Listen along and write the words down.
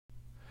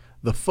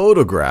The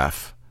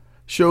photograph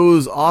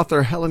shows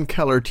author Helen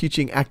Keller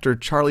teaching actor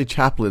Charlie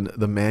Chaplin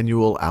the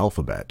manual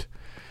alphabet.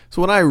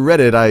 So when I read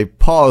it, I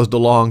paused a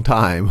long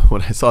time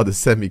when I saw the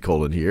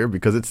semicolon here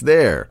because it's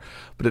there.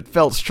 But it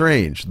felt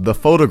strange, the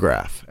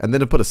photograph. And then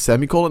to put a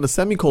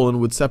semicolon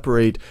would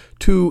separate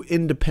two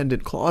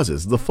independent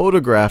clauses. The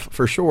photograph,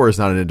 for sure, is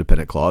not an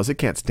independent clause. It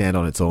can't stand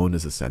on its own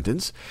as a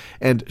sentence.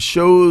 And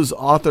shows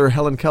author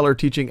Helen Keller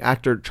teaching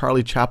actor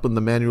Charlie Chaplin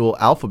the manual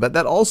alphabet,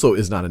 that also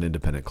is not an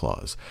independent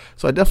clause.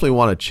 So I definitely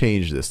want to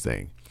change this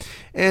thing.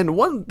 And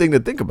one thing to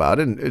think about,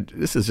 and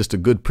this is just a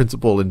good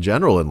principle in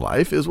general in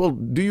life, is, well,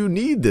 do you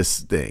need this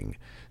thing?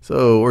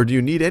 Or do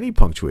you need any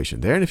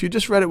punctuation there? And if you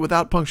just read it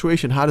without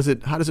punctuation, how does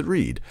it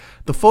read?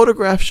 The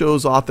photograph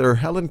shows author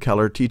Helen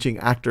Keller teaching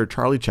actor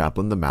Charlie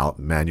Chaplin the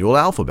manual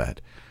alphabet.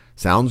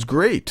 Sounds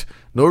great.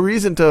 No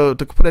reason to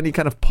put any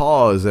kind of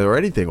pause or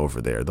anything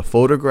over there. The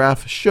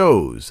photograph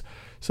shows.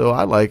 So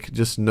I like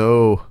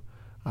no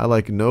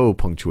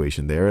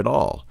punctuation there at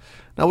all.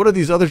 Now, what are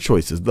these other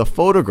choices? The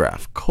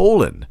photograph,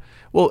 colon.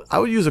 Well, I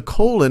would use a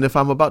colon if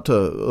I'm about to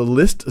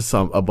list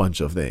a bunch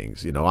of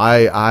things. You know,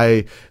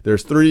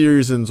 there's 3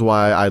 reasons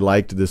why I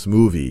liked this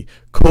movie.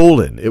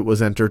 Colon, it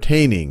was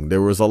entertaining.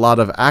 There was a lot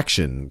of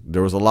action.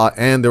 There was a lot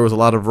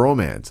of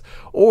romance.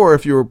 Or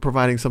if you were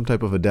providing some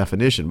type of a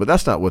definition, but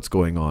that's not what's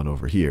going on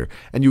over here.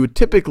 And you would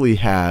typically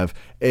have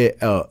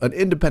an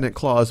independent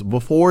clause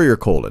before your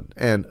colon.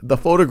 And the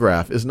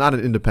photograph is not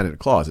an independent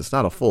clause.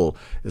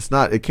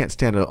 It can't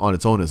stand on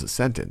its own as a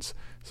sentence.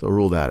 So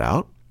rule that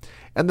out.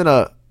 And then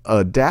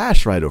a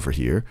dash right over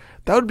here,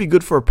 that would be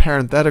good for a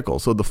parenthetical.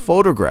 So the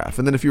photograph,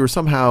 and then if you were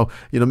somehow,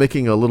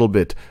 making a little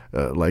bit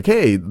like,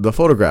 hey, the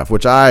photograph,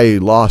 which I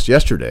lost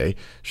yesterday,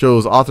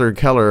 shows author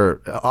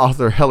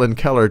Helen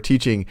Keller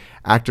teaching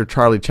actor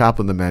Charlie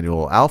Chaplin the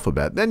manual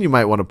alphabet, then you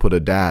might want to put a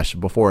dash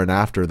before and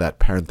after that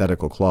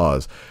parenthetical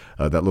clause,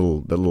 that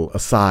little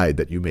aside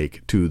that you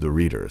make to the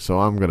reader.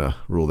 So I'm gonna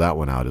rule that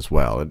one out as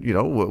well.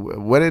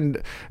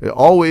 And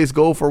always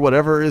go for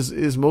whatever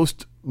is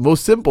most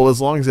simple,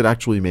 as long as it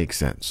actually makes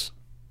sense.